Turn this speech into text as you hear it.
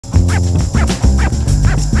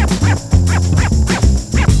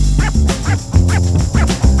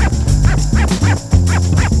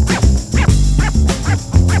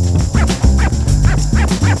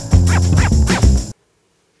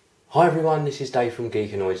Hi everyone, this is Dave from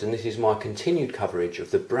Geekanoids and this is my continued coverage of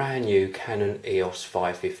the brand new Canon EOS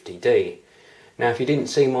 550D. Now if you didn't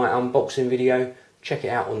see my unboxing video, check it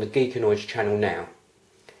out on the Geekanoids channel now.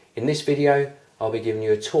 In this video I'll be giving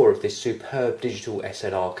you a tour of this superb digital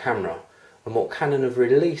SLR camera, and what Canon have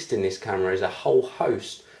released in this camera is a whole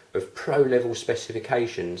host of pro level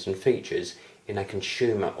specifications and features in a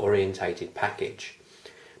consumer orientated package.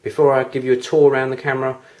 Before I give you a tour around the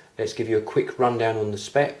camera, let's give you a quick rundown on the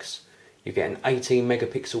specs. You get an 18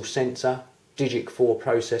 megapixel sensor, Digic 4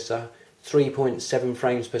 processor, 3.7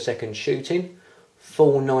 frames per second shooting,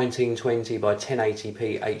 full 1920 by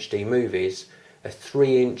 1080p HD movies, a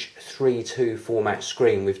 3-inch 3:2 format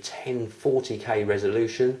screen with 1040k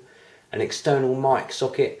resolution, an external mic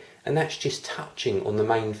socket, and that's just touching on the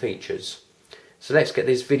main features. So let's get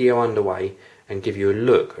this video underway and give you a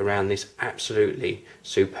look around this absolutely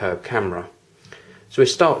superb camera. So we'll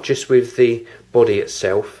start just with the body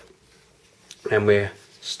itself, and we'll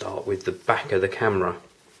start with the back of the camera.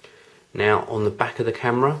 Now on the back of the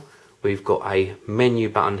camera we've got a menu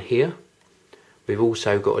button here. We've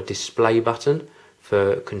also got a display button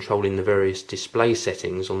for controlling the various display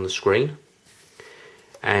settings on the screen.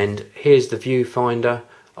 And here's the viewfinder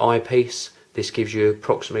eyepiece. This gives you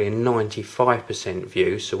approximately a 95%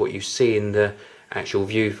 view, so what you see in the actual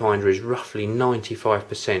viewfinder is roughly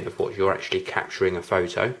 95% of what you're actually capturing a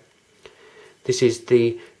photo. This is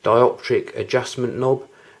the dioptric adjustment knob.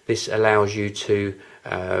 This allows you to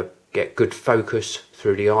get good focus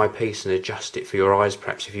through the eyepiece and adjust it for your eyes.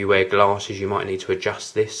 Perhaps if you wear glasses you might need to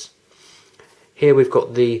adjust this. Here we've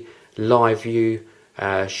got the live view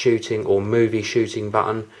shooting or movie shooting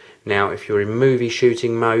button. Now if you're in movie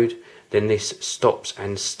shooting mode, then this stops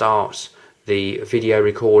and starts the video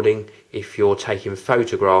recording. If you're taking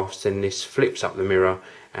photographs, then this flips up the mirror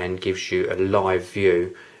and gives you a live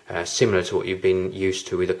view, similar to what you've been used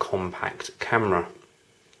to with a compact camera.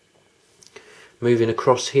 Moving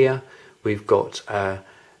across here, we've got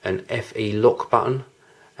an FE lock button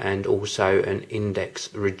and also an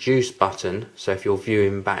index reduce button, so if you're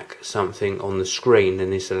viewing back something on the screen, then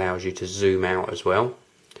this allows you to zoom out as well.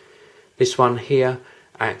 This one here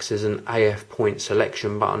acts as an AF point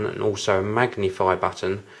selection button and also a magnify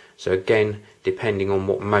button, so again depending on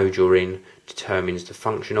what mode you're in determines the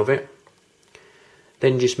function of it.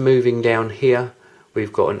 Then just moving down here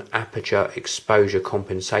we've got an aperture exposure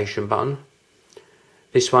compensation button.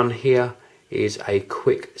 This one here is a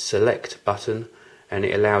quick select button, and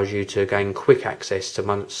it allows you to gain quick access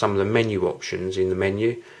to some of the menu options in the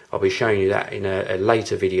menu. I'll be showing you that in a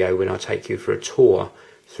later video when I take you for a tour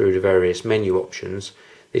through the various menu options.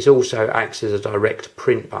 This also acts as a direct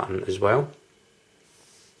print button as well.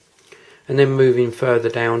 And then moving further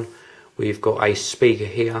down we've got a speaker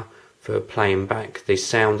here for playing back the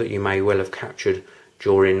sound that you may well have captured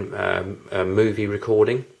during a movie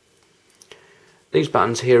recording. These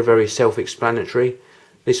buttons here are very self-explanatory.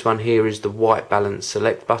 This one here is the white balance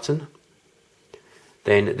select button.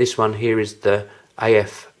 Then this one here is the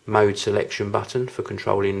AF mode selection button for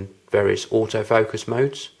controlling various autofocus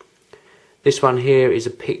modes. This one here is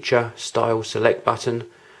a picture style select button.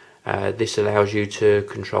 This allows you to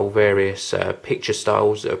control various picture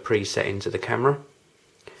styles that are preset into the camera.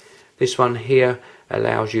 This one here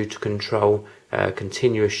allows you to control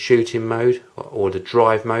continuous shooting mode or the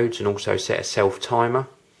drive modes, and also set a self timer.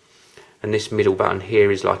 And this middle button here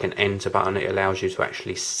is like an enter button. It allows you to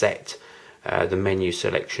actually set the menu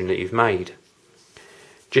selection that you've made.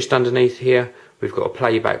 Just underneath here we've got a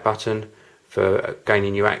playback button for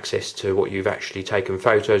gaining you access to what you've actually taken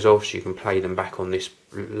photos of, so you can play them back on this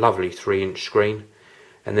lovely 3-inch screen.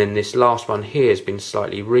 And then this last one here has been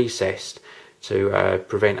slightly recessed to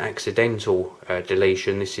prevent accidental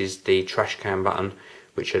deletion. This is the trash can button,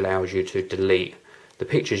 which allows you to delete the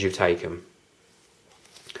pictures you've taken.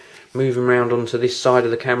 Moving around onto this side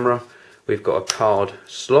of the camera, we've got a card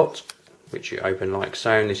slot which you open like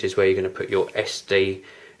so, and this is where you're going to put your SD,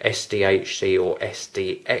 SDHC or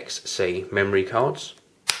SDXC memory cards.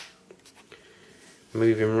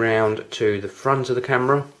 Moving round to the front of the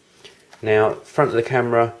camera. Now, front of the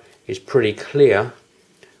camera is pretty clear.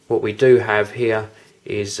 What we do have here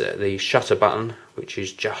is the shutter button, which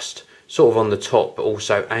is just sort of on the top but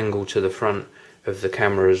also angled to the front of the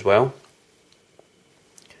camera as well.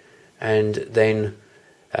 And then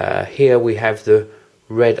here we have the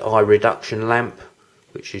red eye reduction lamp,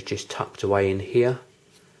 which is just tucked away in here.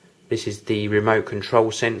 This is the remote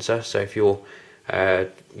control sensor, so if you're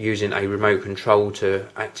using a remote control to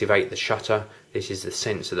activate the shutter. This is the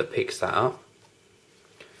sensor that picks that up.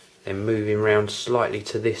 Then moving around slightly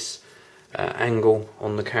to this angle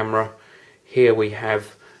on the camera, here we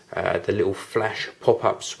have the little flash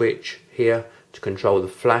pop-up switch here to control the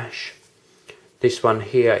flash. This one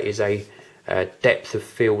here is a depth of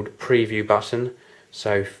field preview button,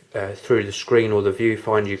 so through the screen or the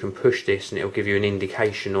viewfinder you can push this and it will give you an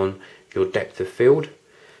indication on your depth of field.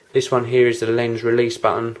 This one here is the lens release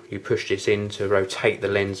button. You push this in to rotate the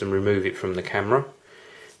lens and remove it from the camera.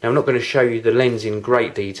 Now I'm not going to show you the lens in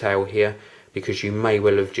great detail here because you may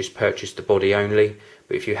well have just purchased the body only,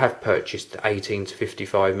 but if you have purchased the 18 to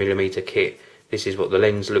 55mm kit, this is what the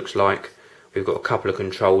lens looks like. We've got a couple of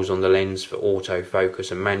controls on the lens for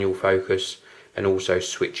autofocus and manual focus, and also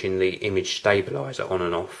switching the image stabilizer on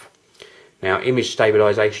and off. Now image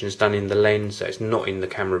stabilization is done in the lens, so it's not in the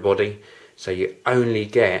camera body, so you only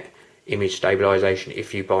get image stabilization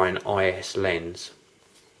if you buy an IS lens.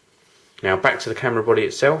 Now back to the camera body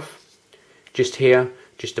itself. Just here,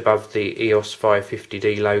 just above the EOS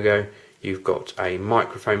 550D logo, you've got a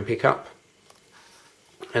microphone pickup,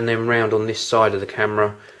 and then round on this side of the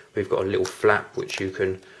camera we've got a little flap which you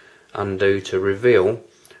can undo to reveal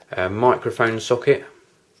a microphone socket,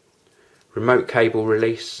 remote cable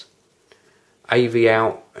release, AV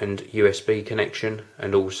out and USB connection,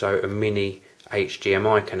 and also a mini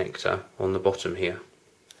HDMI connector on the bottom here.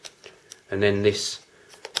 And then this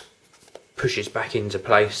pushes back into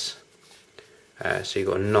place, so you've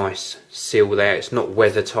got a nice seal there. It's not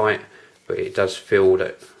weather tight, but it does feel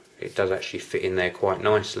that it does actually fit in there quite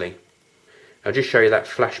nicely. I'll just show you that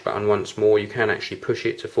flash button once more. You can actually push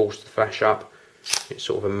it to force the flash up. It's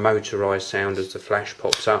sort of a motorised sound as the flash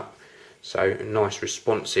pops up, so a nice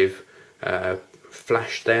responsive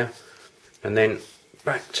flash there. And then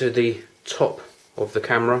back to the top of the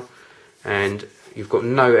camera, and you've got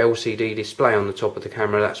no LCD display on the top of the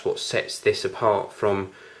camera. That's what sets this apart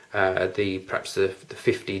from perhaps the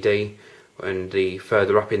 50D and the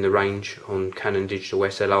further up in the range on Canon Digital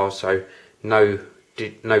SLR. So no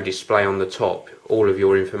display on the top. All of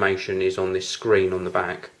your information is on this screen on the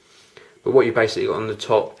back. But what you basically got on the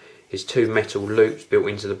top is two metal loops built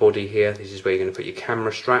into the body here. This is where you're going to put your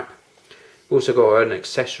camera strap. We've also got an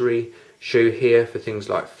accessory shoe here for things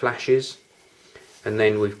like flashes, and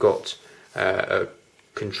then we've got a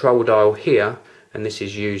control dial here, and this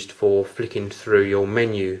is used for flicking through your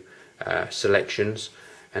menu selections.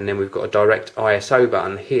 And then we've got a direct ISO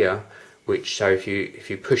button here, which, so if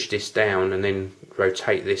you push this down and then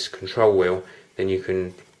rotate this control wheel, then you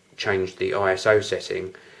can change the ISO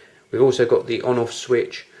setting. We've also got the on-off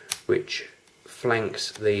switch, which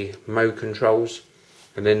flanks the mode controls,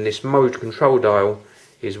 and then this mode control dial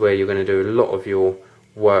is where you're going to do a lot of your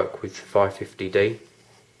work with 550D.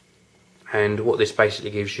 And what this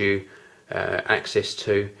basically gives you access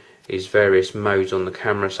to is various modes on the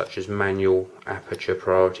camera, such as manual, aperture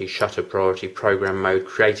priority, shutter priority, program mode,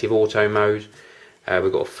 creative auto mode.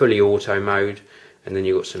 We've got a fully auto mode, and then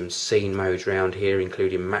you've got some scene modes around here,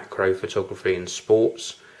 including macro photography and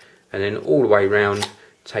sports. And then all the way round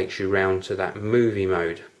takes you round to that movie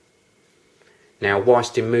mode. Now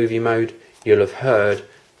whilst in movie mode, you'll have heard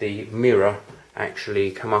the mirror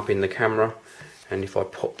actually come up in the camera, and if I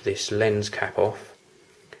pop this lens cap off,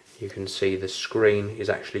 you can see the screen is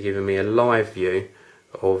actually giving me a live view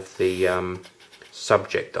of the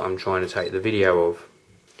subject that I'm trying to take the video of.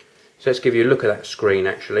 So let's give you a look at that screen.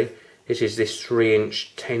 Actually, this is this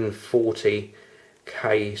 3-inch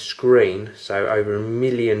 1040k screen, so over 1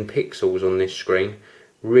 million pixels on this screen,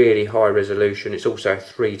 really high resolution. It's also a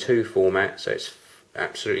 3:2 format, so it's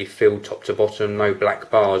absolutely filled top to bottom, no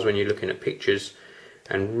black bars when you're looking at pictures,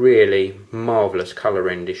 and really marvellous colour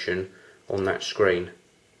rendition on that screen.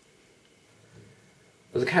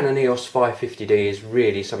 Well, the Canon EOS 550D is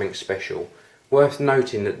really something special. Worth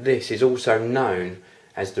noting that this is also known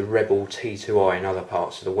as the Rebel T2i in other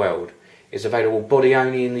parts of the world. It's available body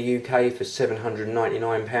only in the UK for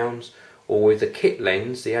 £799, or with the kit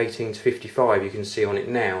lens, the 18 to 55 you can see on it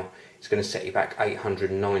now, it's going to set you back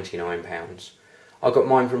 £899. I got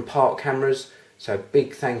mine from Park Cameras, so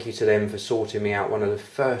big thank you to them for sorting me out one of the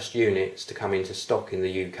first units to come into stock in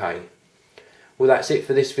the UK. Well, that's it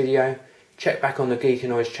for this video. Check back on the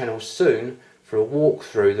Geekanoids channel soon for a walk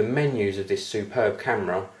through the menus of this superb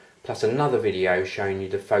camera, plus another video showing you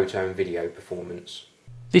the photo and video performance.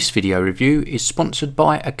 This video review is sponsored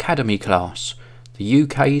by Academy Class, the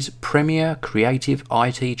UK's premier creative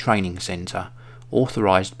IT training centre,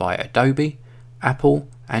 authorised by Adobe, Apple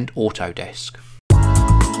and Autodesk.